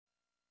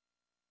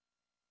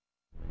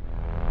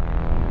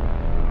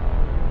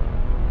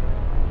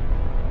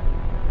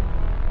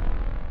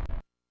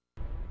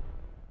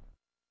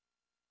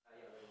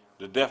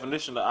The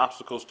definition of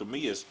obstacles to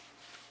me is,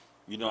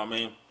 you know what I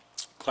mean,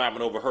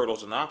 climbing over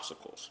hurdles and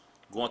obstacles,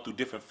 going through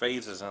different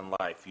phases in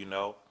life, you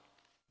know.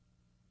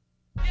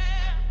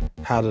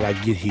 How did I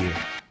get here?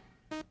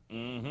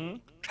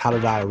 How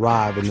did I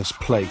arrive in this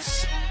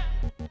place?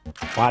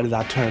 Why did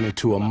I turn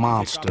into a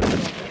monster?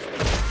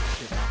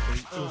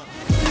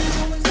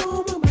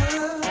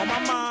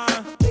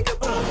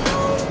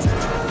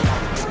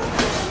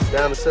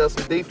 Down to sell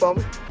some D for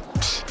me?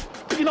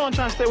 You know I'm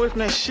trying to stay away from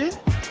that shit.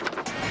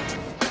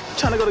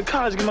 Trying to go to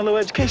college, get my little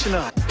education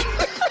up.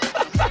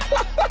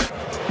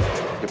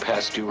 Your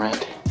past due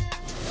rent.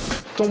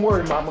 Don't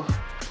worry, mama.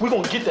 We're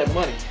gonna get that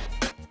money.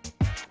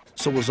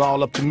 So it was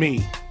all up to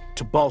me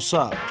to boss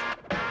up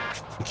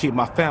and keep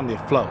my family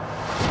afloat.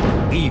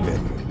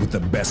 Even with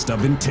the best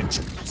of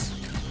intentions,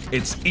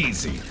 it's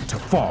easy to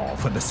fall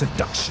for the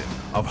seduction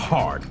of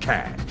hard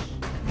cash.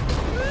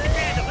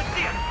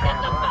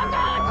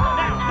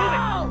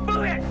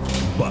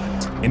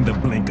 But in the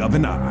blink of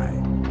an eye,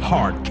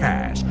 hard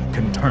cash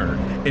can turn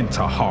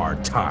into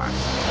hard time.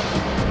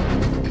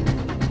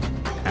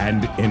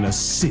 And in a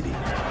city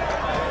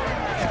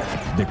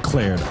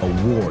declared a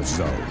war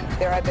zone.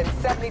 There have been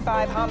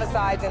 75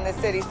 homicides in the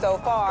city so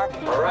far.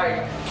 All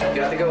right,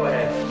 got to go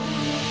ahead.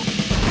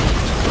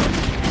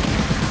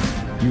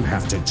 You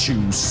have to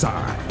choose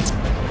sides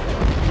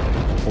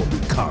or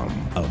become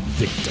a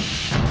victim.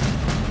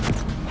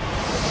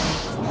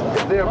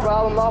 Is there a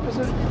problem,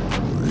 officer?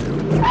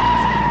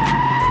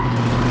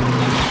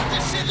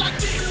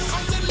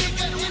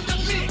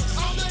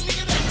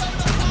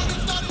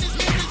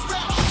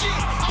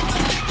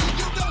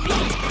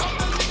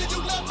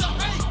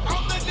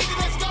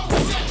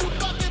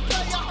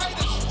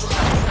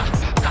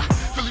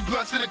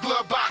 In a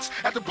glove box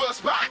at the bus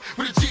spot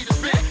with a G to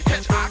spin.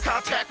 Catch eye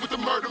contact with the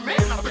murder man.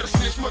 I better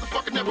snitch,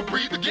 motherfucker, never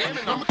breathe again.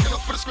 I'm a killer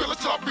for the skrilla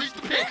till I reach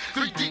the pen.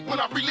 3 deep when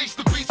I release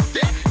the beast of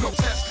death. No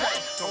test pay,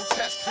 don't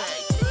test pay.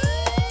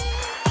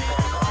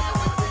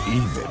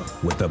 Even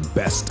with the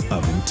best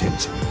of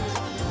intentions,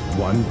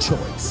 one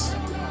choice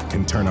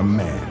can turn a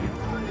man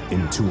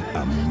into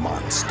a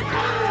monster.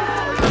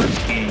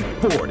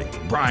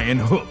 E40, Brian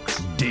Hooks,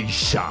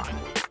 D-Shot.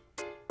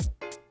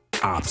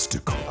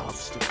 Obstacle.